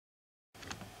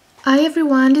Hi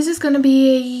everyone, this is gonna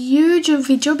be a huge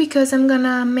video because I'm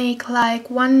gonna make like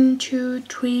 1, 2,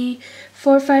 3,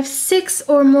 4, 5, 6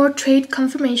 or more trade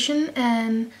confirmations,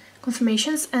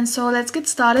 and so let's get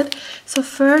started. So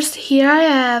first here I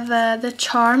have the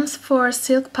charms for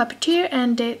silk puppeteer,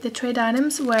 and the trade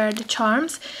items were the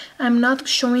charms. I'm not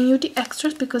showing you the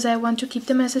extras because I want to keep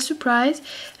them as a surprise.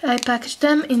 I packaged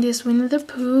them in this Winnie the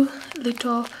Pooh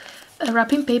little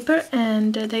wrapping paper,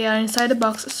 and they are inside the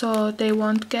box so they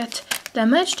won't get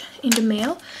damaged in the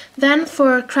mail. Then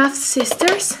for Crafts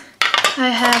Sisters I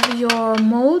have your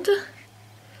mold,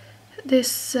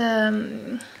 this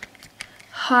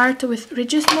heart with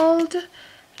ridges mold,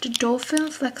 the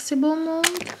dolphin flexible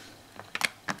mold,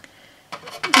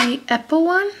 the apple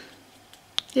one.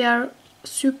 They are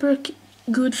super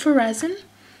good for resin,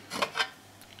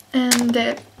 and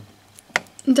the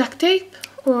duct tape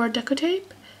or deco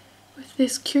tape with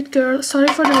this cute girl. Sorry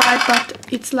for the light, but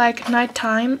it's like night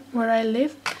time where I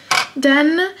live.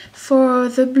 Then for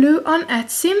ThBlu on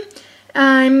Etsy,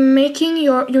 I'm making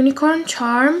your unicorn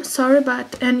charm. Sorry,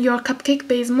 but and your cupcake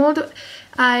base mold.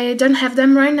 I don't have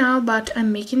them right now, but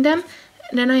I'm making them.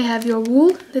 Then I have your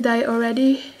wool that I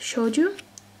already showed you.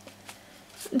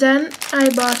 Then I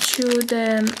bought you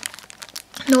the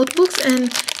notebooks,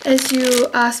 and as you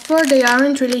asked for, they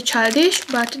aren't really childish,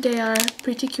 but they are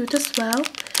pretty cute as well.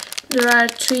 There are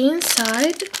 3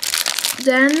 inside.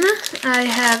 Then I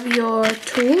have your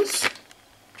tools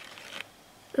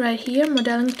right here,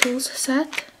 modeling tools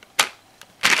set.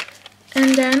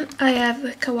 And then I have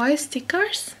kawaii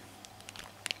stickers.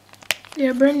 They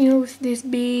are brand new with these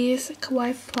bees,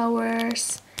 kawaii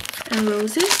flowers and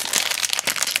roses.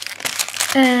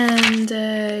 And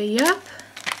yep.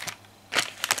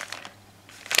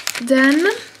 Then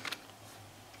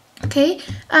okay,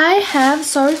 I have,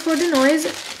 sorry for the noise,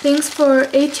 things for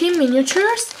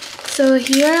ATminiatures. So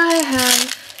here I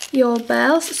have your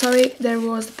bells. Sorry, there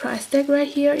was the price tag right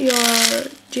here. Your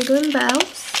jiggling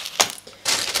bells.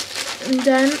 And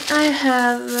then I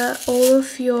have all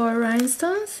of your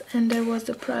rhinestones, and there was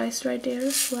the price right there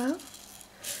as well.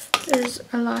 There's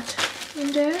a lot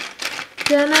in there.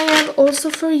 Then I have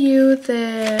also for you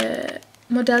the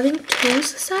modeling tools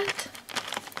set.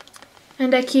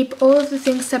 And I keep all of the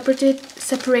things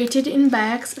separated in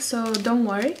bags, so don't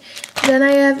worry. Then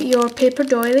I have your paper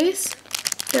doilies.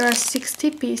 There are 60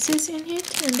 pieces in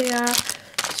it, and they are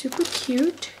super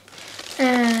cute.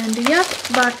 And yep,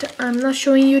 but I'm not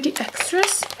showing you the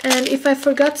extras. And if I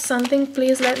forgot something,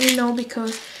 please let me know,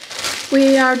 because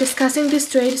we are discussing this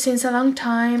trade since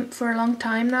for a long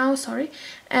time now, sorry.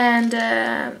 And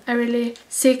I'm really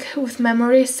sick with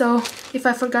memory, so if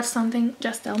I forgot something,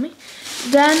 just tell me.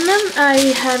 Then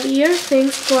I have here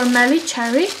things for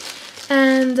Mellicherry,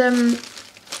 and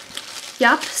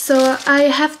yep, so I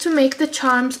have to make the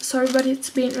charms. Sorry, but it's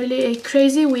been really a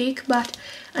crazy week, but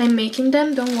I'm making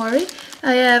them, don't worry.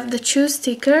 I have the 2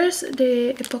 stickers,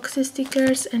 the epoxy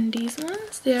stickers, and these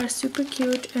ones. They are super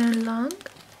cute and long.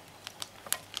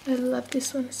 I love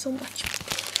this one so much.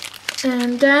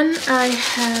 And then I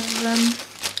have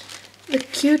the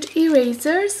cute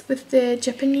erasers with the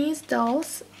Japanese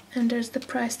dolls, and there's the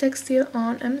price tag still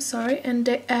on, I'm sorry, and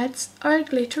the ads are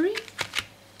glittery.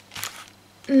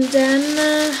 And then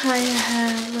I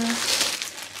have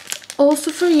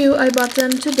also for you, I bought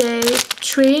them today,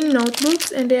 3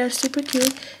 notebooks, and they are super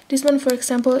cute. This one, for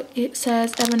example, it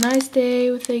says "Have a nice day"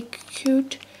 with a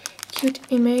cute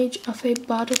image of a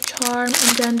bottle charm,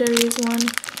 and then there is one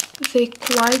with a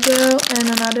kawaii girl and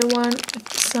another one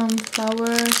with some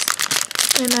flowers,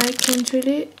 and I can't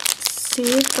really see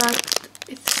it, but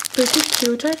it's pretty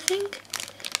cute, I think.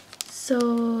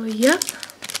 So yep.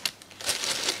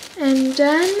 And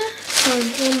then, sorry,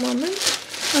 one moment.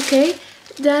 Okay,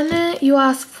 then you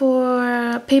asked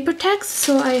for paper tags,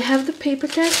 so I have the paper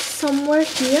tags somewhere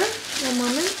here. One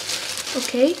moment.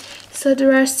 Okay, so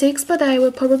there are 6, but I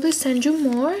will probably send you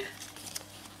more.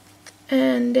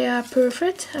 And they are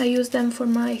perfect. I use them for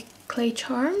my clay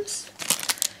charms.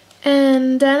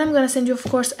 And then I'm gonna send you, of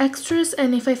course, extras,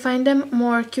 and if I find them,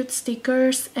 more cute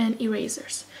stickers and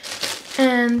erasers.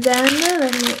 And then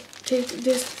let me take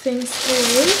these things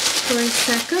away for a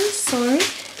second. Sorry,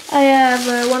 I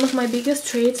have one of my biggest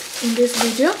trades in this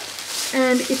video,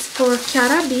 and it's for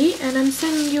Chiara B, and I'm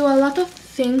sending you a lot of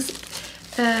things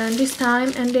this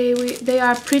time, and they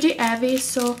are pretty heavy,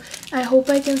 so I hope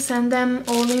I can send them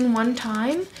all in one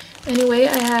time. Anyway,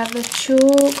 I have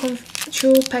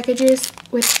 2 packages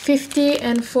with 50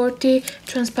 and 40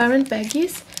 transparent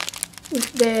baggies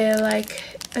with the like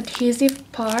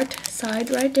adhesive part side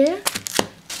right there.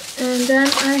 And then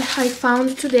I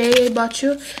found today, I bought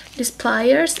you these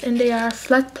pliers, and they are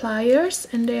flat pliers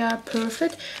and they are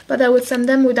perfect, but I would send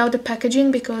them without the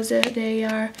packaging because they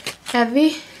are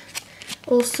heavy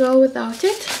also without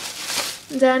it.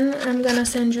 Then I'm gonna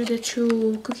send you the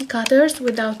 2 cookie cutters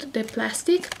without the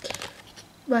plastic,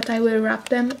 but I will wrap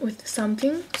them with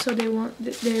something so they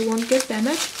won't get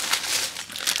damaged.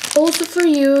 Also for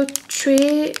you,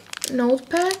 3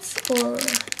 notepads or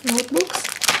notebooks.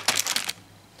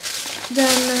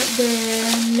 Then the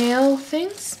nail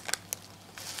things.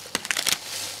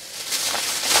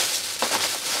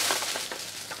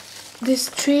 These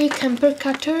 3 camper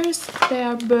cutters, they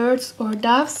are birds or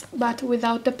doves, but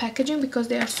without the packaging because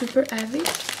they are super heavy.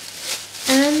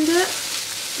 And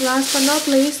last but not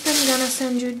least, I'm gonna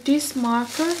send you this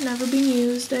marker, never been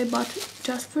used, I bought it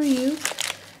just for you.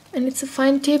 And it's a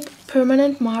fine tip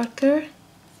permanent marker.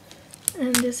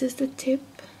 And this is the tip.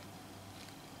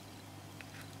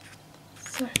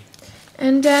 Sorry.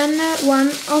 And then one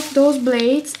of those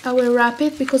blades, I will wrap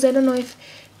it because I don't know if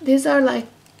these are like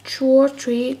 2 or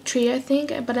 3 I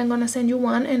think, but I'm gonna send you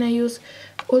one, and I use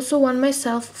also one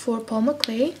myself for polymer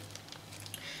clay.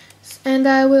 And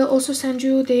I will also send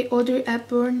you the Audrey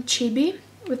Hepburn chibi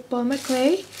with polymer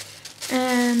clay,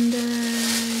 and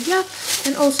yeah,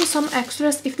 and also some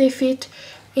extras if they fit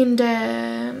in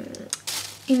the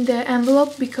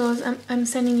envelope, because I'm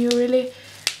sending you really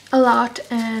a lot.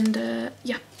 And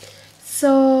yeah,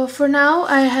 so for now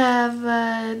I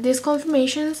have these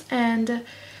confirmations, and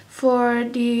for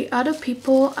the other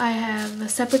people I have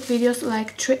separate videos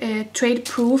like trade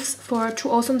proofs for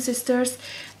True Awesome Sisters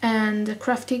and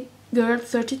Crafty Girl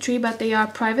 33, but they are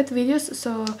private videos,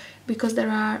 so because there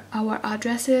are our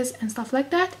addresses and stuff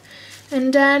like that.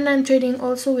 And then I'm trading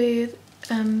also with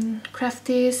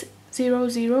Crafties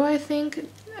 00, I think.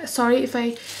 Sorry if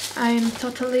I'm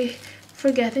totally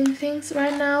forgetting things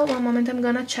right now. One moment, I'm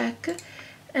gonna check.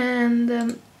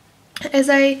 And as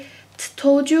I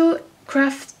told you,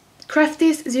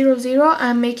 Crafties 00,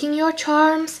 I'm making your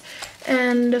charms.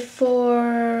 And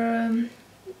for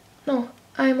no,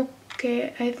 I'm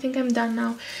okay, I think I'm done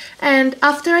now. And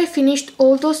after I finished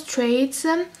all those trades,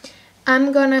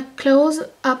 I'm gonna close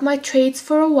up my trades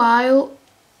for a while.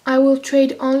 I will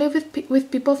trade only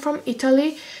with people from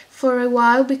Italy for a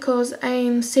while, because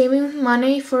I'm saving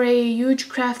money for a huge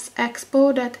Crafts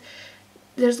Expo that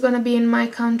there's gonna be in my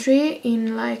country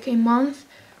in like a month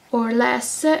or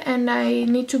less, and I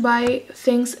need to buy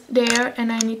things there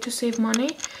and I need to save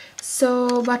money.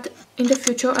 So, but in the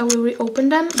future I will reopen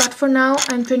them. But for now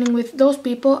I'm trading with those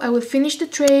people. I will finish the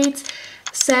trades,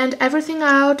 send everything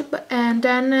out, and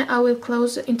then I will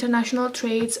close international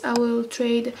trades. I will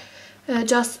trade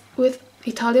just with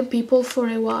Italian people for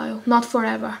a while, not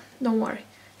forever, don't worry.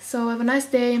 So have a nice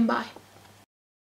day and bye.